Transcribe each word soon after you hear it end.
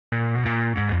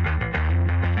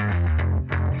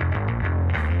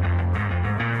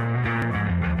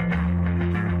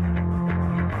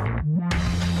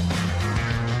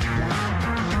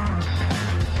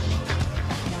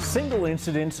Real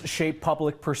incidents shape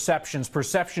public perceptions.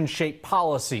 Perceptions shape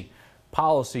policy.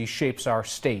 Policy shapes our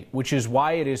state, which is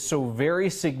why it is so very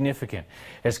significant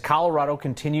as Colorado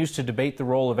continues to debate the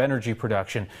role of energy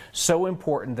production. So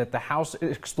important that the house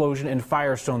explosion in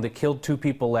Firestone that killed 2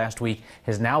 people last week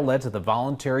has now led to the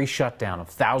voluntary shutdown of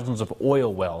thousands of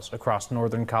oil wells across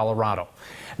northern Colorado.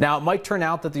 Now, it might turn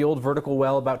out that the old vertical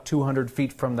well about 200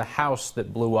 feet from the house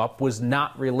that blew up was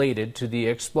not related to the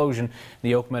explosion in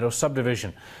the Oak Meadow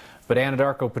subdivision. But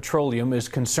Anadarko Petroleum is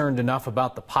concerned enough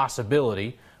about the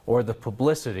possibility or the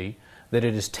publicity that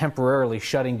it is temporarily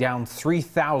shutting down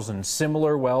 3,000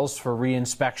 similar wells for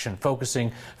reinspection,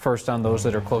 focusing first on those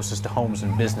that are closest to homes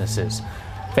and businesses.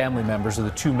 Family members of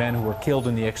the 2 men who were killed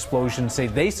in the explosion say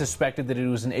they suspected that it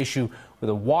was an issue with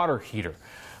a water heater.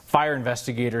 Fire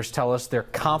investigators tell us they're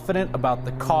confident about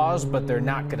the cause, but they're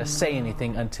not going to say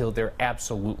anything until they're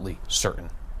absolutely certain.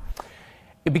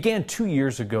 It began 2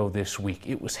 years ago this week.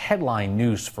 It was headline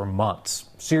news for months.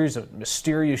 A series of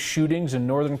mysterious shootings in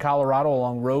northern Colorado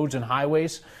along roads and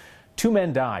highways. 2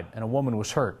 men died and a woman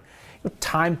was hurt.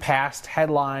 Time passed,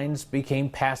 headlines became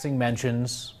passing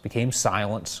mentions, became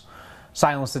silence.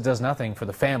 Silence that does nothing for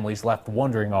the families left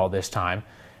wondering all this time,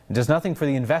 and does nothing for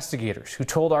the investigators who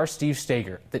told our Steve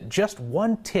Stager that just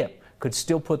one tip could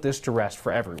still put this to rest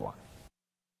for everyone.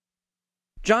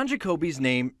 John Jacoby's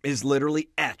name is literally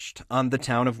etched on the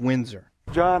town of Windsor.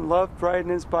 John loved riding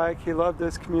his bike. He loved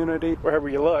this community. Wherever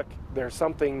you look, there's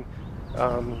something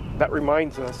that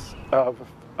reminds us of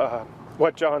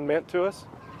what John meant to us.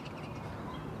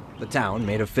 The town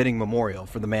made a fitting memorial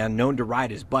for the man known to ride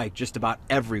his bike just about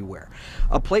everywhere.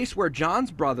 A place where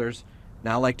John's brothers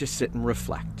now like to sit and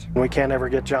reflect. We can't ever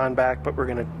get John back, but we're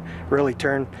going to really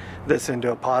turn this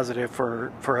into a positive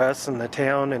for us and the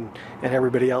town and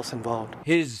everybody else involved.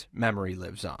 His memory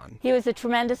lives on. He was a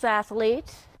tremendous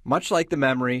athlete. Much like the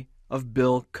memory of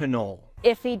Bill Knoll.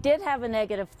 If he did have a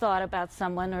negative thought about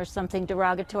someone or something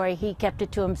derogatory, he kept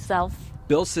it to himself.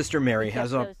 Bill's sister Mary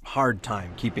has a hard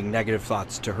time keeping negative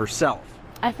thoughts to herself.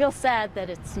 I feel sad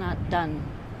that it's not done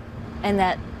and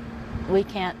that we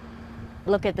can't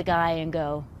look at the guy and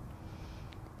go,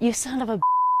 "You son of a b****,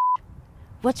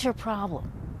 what's your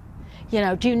problem? You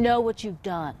know, do you know what you've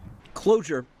done?"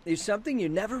 Closure is something you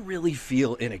never really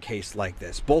feel in a case like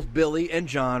this. Both Billy and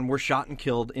John were shot and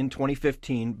killed in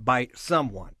 2015 by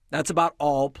someone. That's about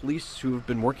all police who have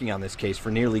been working on this case for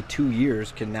nearly 2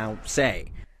 years can now say.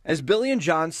 As Billy and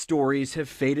John's stories have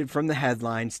faded from the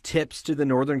headlines, tips to the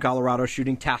Northern Colorado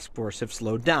Shooting Task Force have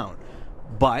slowed down.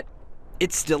 But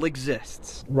it still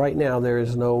exists. Right now, there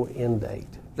is no end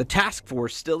date. The task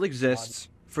force still exists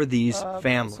for these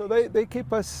families. So they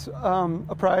keep us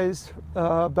apprised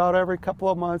about every couple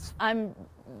of months. I'm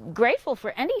grateful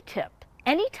for any tip,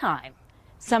 anytime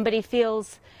somebody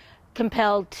feels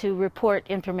compelled to report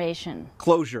information.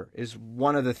 Closure is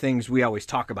one of the things we always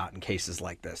talk about in cases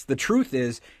like this. The truth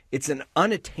is, it's an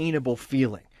unattainable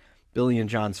feeling. Billy and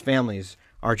John's families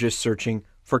are just searching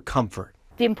for comfort.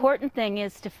 The important thing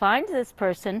is to find this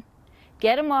person,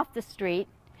 get him off the street,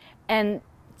 and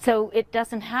so it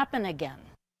doesn't happen again.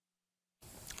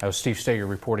 That was Steve Stager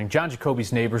reporting. John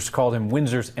Jacoby's neighbors called him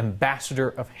Windsor's ambassador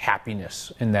of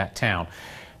happiness in that town.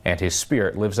 And his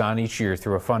spirit lives on each year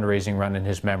through a fundraising run in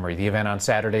his memory. The event on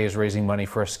Saturday is raising money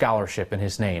for a scholarship in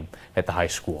his name at the high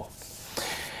school.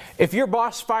 If your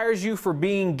boss fires you for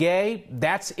being gay,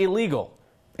 that's illegal.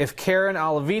 If Karen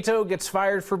Olivito gets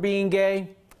fired for being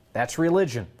gay, that's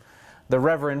religion. The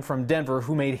Reverend from Denver,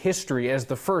 who made history as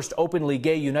the first openly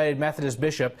gay United Methodist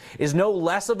bishop, is no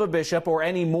less of a bishop or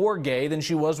any more gay than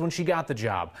she was when she got the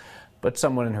job. But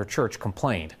someone in her church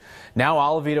complained. Now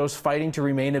Olivito's fighting to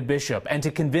remain a bishop and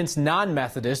to convince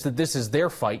non-Methodists that this is their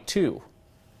fight too.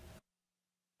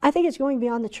 I think it's going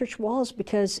beyond the church walls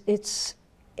because it's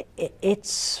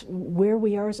where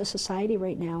we are as a society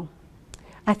right now.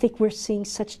 I think we're seeing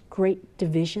such great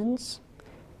divisions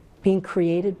being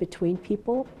created between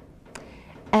people,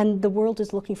 and the world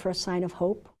is looking for a sign of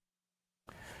hope.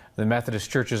 The Methodist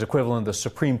Church's equivalent, the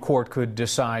Supreme Court, could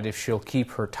decide if she'll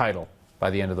keep her title by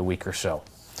the end of the week or so.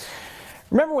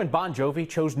 Remember when Bon Jovi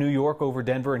chose New York over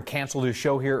Denver and canceled his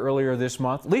show here earlier this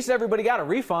month? At least everybody got a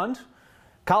refund.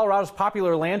 Colorado's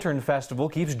popular Lantern Festival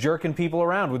keeps jerking people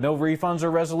around with no refunds or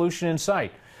resolution in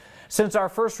sight. Since our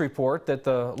first report that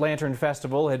the Lantern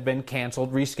Festival had been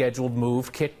canceled, rescheduled,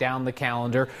 moved, kicked down the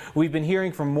calendar, we've been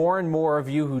hearing from more and more of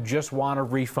you who just want a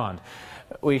refund.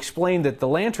 We explained that the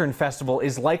Lantern Festival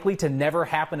is likely to never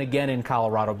happen again in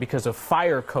Colorado because of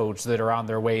fire codes that are on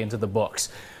their way into the books.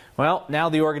 Well, now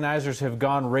the organizers have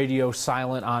gone radio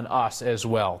silent on us as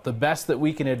well. The best that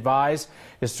we can advise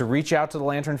is to reach out to the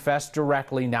Lantern Fest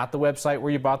directly, not the website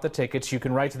where you bought the tickets. You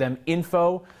can write to them,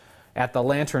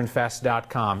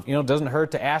 info@thelanternfest.com. You know, it doesn't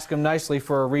hurt to ask them nicely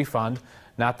for a refund.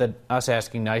 Not that us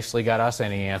asking nicely got us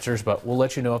any answers, but we'll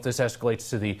let you know if this escalates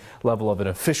to the level of an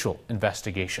official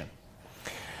investigation.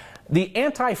 The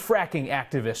anti-fracking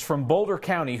activist from Boulder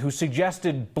County who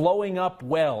suggested blowing up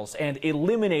wells and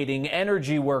eliminating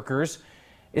energy workers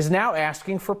is now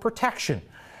asking for protection.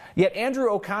 Yet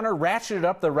Andrew O'Connor ratcheted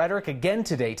up the rhetoric again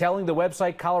today, telling the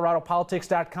website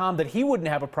coloradopolitics.com that he wouldn't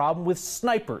have a problem with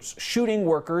snipers shooting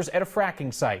workers at a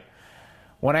fracking site.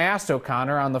 When I asked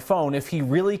O'Connor on the phone if he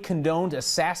really condoned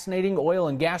assassinating oil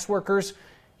and gas workers,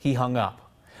 he hung up.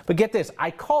 But get this,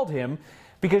 I called him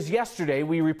because yesterday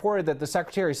we reported that the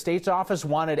Secretary of State's office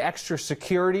wanted extra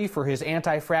security for his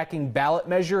anti-fracking ballot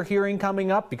measure hearing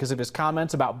coming up because of his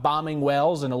comments about bombing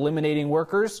wells and eliminating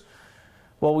workers.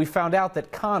 Well, we found out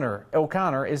that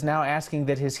O'Connor is now asking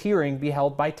that his hearing be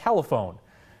held by telephone,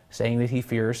 saying that he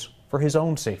fears for his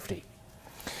own safety.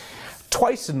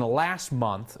 Twice in the last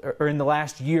month, or in the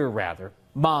last year rather,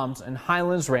 moms in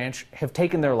Highlands Ranch have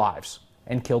taken their lives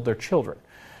and killed their children.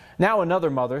 Now another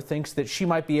mother thinks that she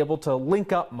might be able to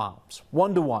link up moms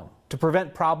one-to-one to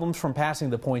prevent problems from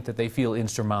passing the point that they feel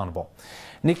insurmountable.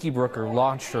 Nikki Brooker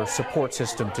launched her support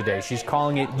system today. She's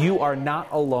calling it You Are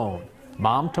Not Alone,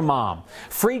 Mom to Mom.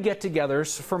 Free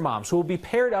get-togethers for moms who will be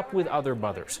paired up with other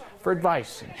mothers for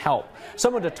advice and help.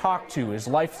 Someone to talk to as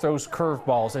life throws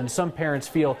curveballs and some parents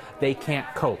feel they can't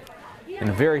cope.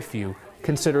 And very few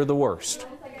consider the worst.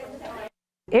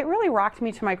 It really rocked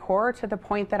me to my core to the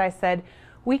point that I said,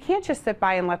 we can't just sit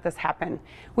by and let this happen.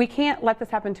 We can't let this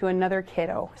happen to another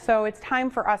kiddo. So it's time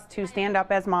for us to stand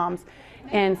up as moms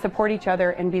and support each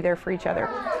other and be there for each other.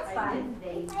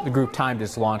 The group timed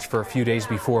its launch for a few days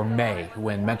before May,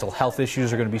 when mental health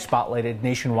issues are going to be spotlighted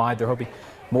nationwide. They're hoping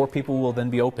more people will then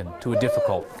be open to a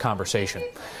difficult conversation.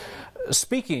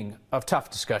 Speaking of tough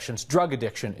discussions, drug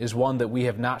addiction is one that we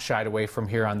have not shied away from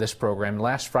here on this program.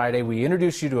 Last Friday, we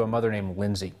introduced you to a mother named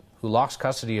Lindsay, who lost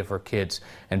custody of her kids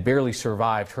and barely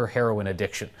survived her heroin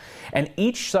addiction. And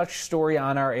each such story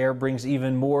on our air brings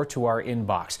even more to our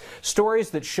inbox. Stories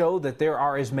that show that there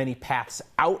are as many paths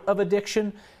out of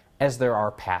addiction as there are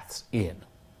paths in.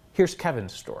 Here's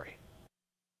Kevin's story.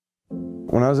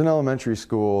 When I was in elementary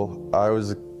school, I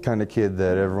was the kind of kid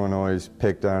that everyone always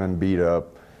picked on and beat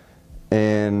up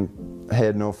and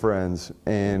had no friends.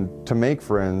 And to make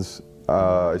friends,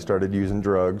 I started using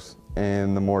drugs.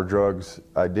 And the more drugs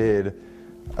I did,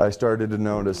 I started to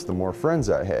notice the more friends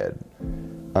I had.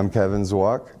 I'm Kevin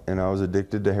Zwak, and I was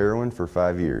addicted to heroin for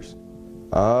 5 years.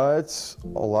 It's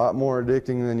a lot more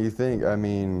addicting than you think. I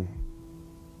mean,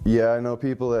 yeah, I know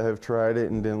people that have tried it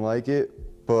and didn't like it,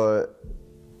 but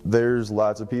there's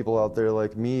lots of people out there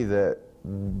like me that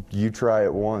you try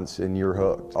it once and you're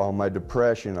hooked. All my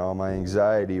depression, all my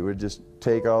anxiety would just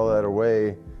take all that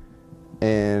away.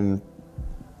 And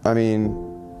I mean,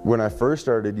 when I first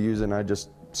started using, I just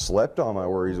slept all my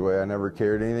worries away. I never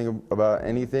cared anything about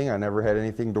anything. I never had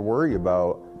anything to worry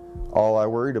about. All I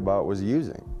worried about was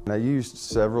using. And I used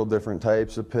several different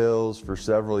types of pills for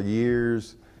several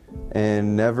years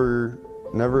and never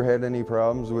had any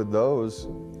problems with those.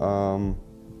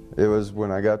 It was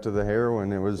when I got to the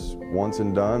heroin, it was once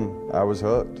and done. I was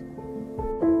hooked.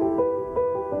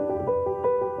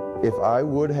 If I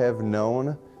would have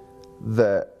known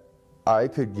that I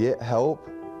could get help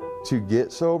to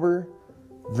get sober,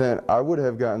 then I would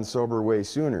have gotten sober way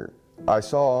sooner. I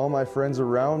saw all my friends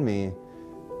around me,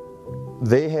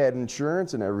 they had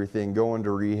insurance and everything going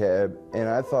to rehab, and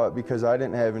I thought because I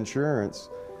didn't have insurance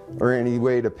or any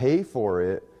way to pay for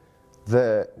it,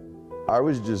 that I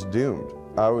was just doomed.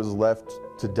 I was left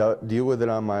to deal with it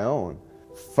on my own.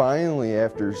 Finally,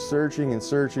 after searching and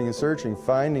searching and searching,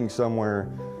 finding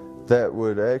somewhere that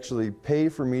would actually pay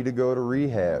for me to go to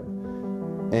rehab.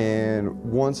 And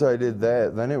once I did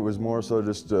that, then it was more so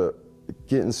just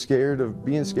being scared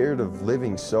of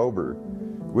living sober,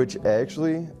 which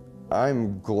actually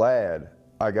I'm glad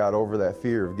I got over that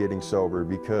fear of getting sober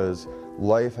because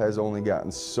life has only gotten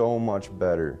so much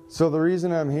better. So the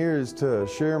reason I'm here is to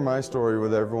share my story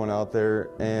with everyone out there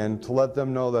and to let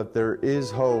them know that there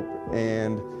is hope,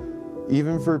 and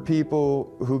even for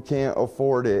people who can't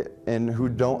afford it and who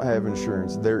don't have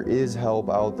insurance, there is help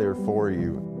out there for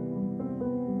you.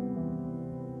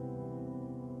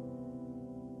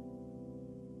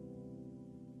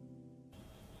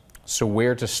 So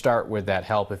where to start with that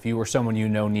help if you or someone you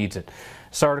know needs it?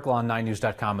 This article on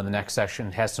 9news.com in the next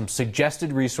section has some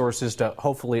suggested resources to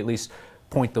hopefully at least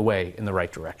point the way in the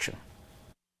right direction.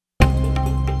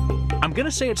 I'm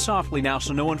gonna say it softly now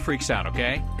so no one freaks out,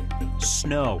 okay?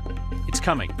 Snow. It's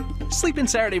coming. Sleep in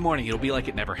Saturday morning, it'll be like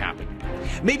it never happened.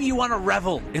 Maybe you want to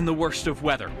revel in the worst of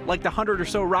weather, like the 100 or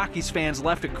so Rockies fans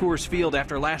left at Coors Field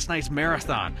after last night's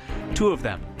marathon. 2 of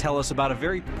them tell us about a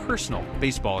very personal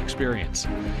baseball experience.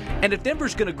 And if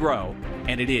Denver's gonna grow,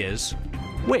 and it is,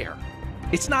 where?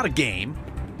 It's not a game,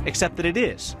 except that it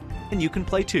is. And you can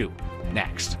play too.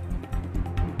 Next.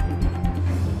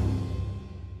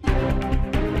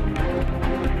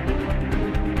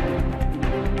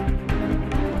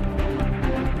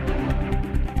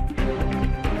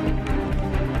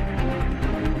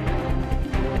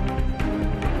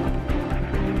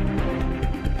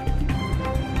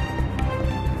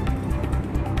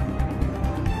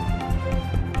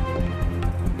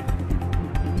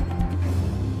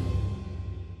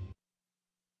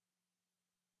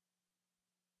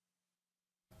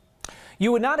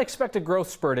 You would not expect a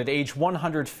growth spurt at age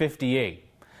 158.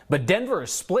 But Denver is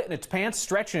splitting its pants,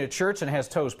 stretching its shirts, and has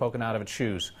toes poking out of its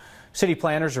shoes. City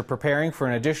planners are preparing for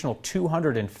an additional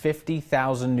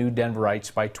 250,000 new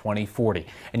Denverites by 2040.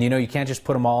 And you know, you can't just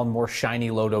put them all in more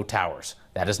shiny Lodo towers.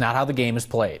 That is not how the game is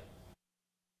played.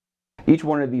 Each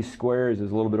one of these squares is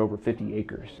a little bit over 50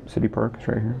 acres. City Park is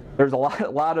right here. There's a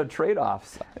lot of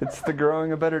trade-offs. It's the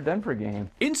growing a better Denver game.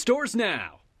 In stores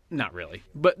now. Not really.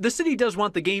 But the city does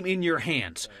want the game in your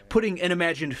hands, putting an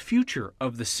imagined future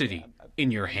of the city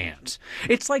in your hands.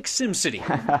 It's like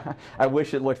SimCity. I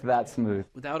wish it looked that smooth.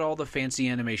 Without all the fancy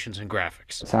animations and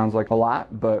graphics. It sounds like a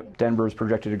lot, but Denver is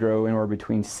projected to grow anywhere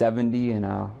between 70 and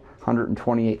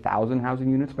 128,000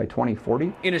 housing units by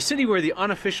 2040. In a city where the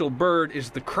unofficial bird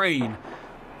is the crane,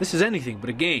 this is anything but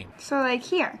a game. So like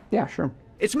here? Yeah, sure.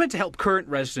 It's meant to help current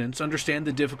residents understand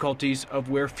the difficulties of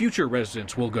where future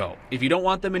residents will go. If you don't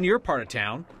want them in your part of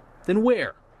town, then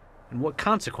where? And what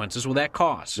consequences will that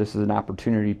cause? This is an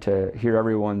opportunity to hear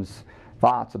everyone's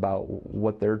thoughts about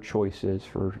what their choice is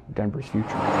for Denver's future.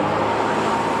 So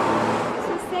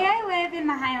say I live in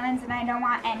the Highlands and I don't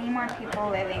want any more people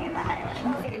living in the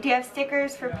Highlands. Do you have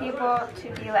stickers for people to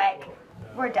be like,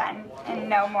 we're done and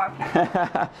no more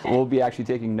people? We'll be actually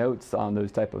taking notes on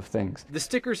those type of things. The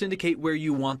stickers indicate where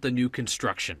you want the new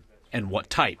construction and what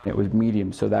type. It was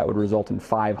medium, so that would result in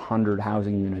 500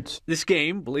 housing units. This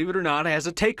game, believe it or not, has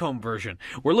a take-home version.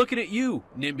 We're looking at you,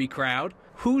 NIMBY crowd.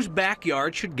 Whose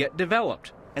backyard should get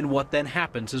developed? And what then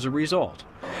happens as a result?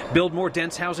 Build more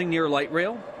dense housing near light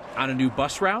rail? On a new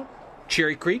bus route?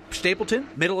 Cherry Creek, Stapleton,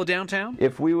 middle of downtown?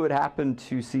 If we would happen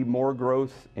to see more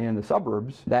growth in the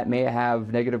suburbs, that may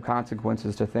have negative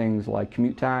consequences to things like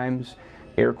commute times,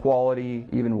 air quality,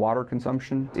 even water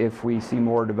consumption. If we see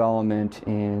more development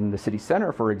in the city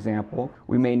center, for example,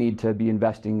 we may need to be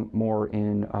investing more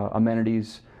in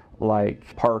amenities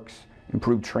like parks,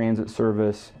 improved transit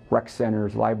service, rec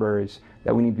centers, libraries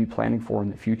that we need to be planning for in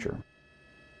the future.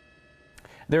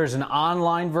 There's an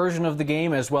online version of the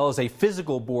game as well as a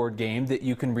physical board game that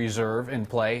you can reserve and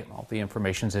play. All the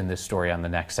information's in this story on the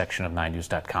next section of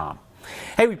 9news.com.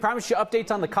 Hey, we promised you updates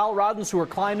on the Coloradans who are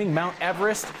climbing Mount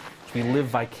Everest. We live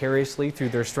vicariously through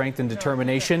their strength and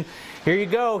determination. Here you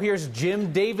go. Here's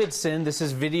Jim Davidson. This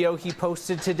is video he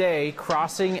posted today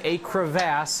crossing a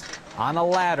crevasse on a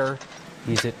ladder.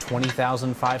 He's at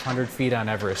 20,500 feet on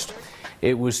Everest.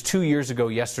 It was 2 years ago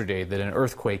yesterday that an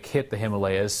earthquake hit the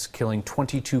Himalayas, killing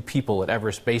 22 people at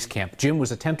Everest Base Camp. Jim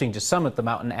was attempting to summit the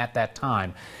mountain at that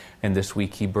time, and this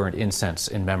week he burned incense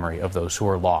in memory of those who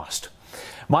are lost.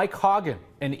 Mike Hagen,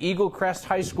 an Eagle Crest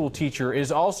High School teacher,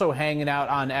 is also hanging out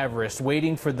on Everest,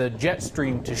 waiting for the jet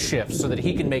stream to shift so that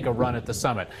he can make a run at the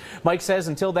summit. Mike says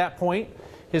until that point,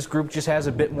 his group just has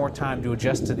a bit more time to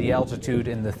adjust to the altitude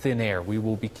and the thin air. We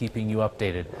will be keeping you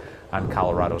updated on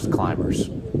Colorado's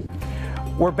climbers.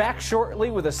 We're back shortly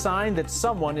with a sign that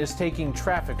someone is taking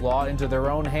traffic law into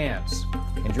their own hands.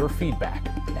 And your feedback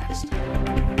next.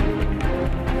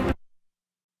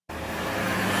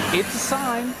 It's a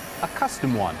sign, a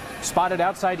custom one, spotted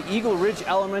outside Eagle Ridge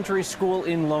Elementary School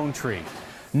in Lone Tree.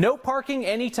 No parking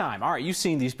anytime. All right, you've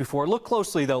seen these before. Look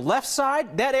closely, though. Left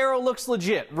side, that arrow looks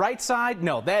legit. Right side,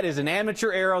 no, that is an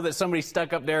amateur arrow that somebody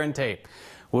stuck up there in tape.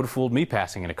 Would have fooled me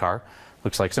passing in a car.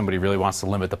 Looks like somebody really wants to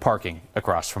limit the parking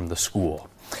across from the school.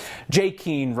 Jay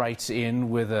Keene writes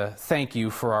in with a thank you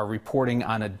for our reporting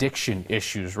on addiction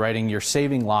issues, writing, "You're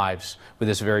saving lives with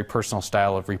this very personal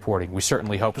style of reporting." We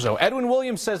certainly hope so. Edwin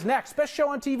Williams says next, best show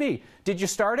on TV. Did you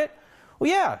start it? Well,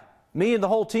 yeah. Me and the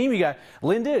whole team. You got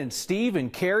Linda and Steve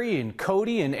and Carrie and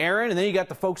Cody and Aaron, and then you got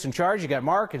the folks in charge. You got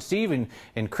Mark and Steve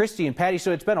and Christy and Patty.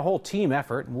 So it's been a whole team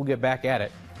effort, and we'll get back at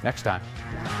it next time.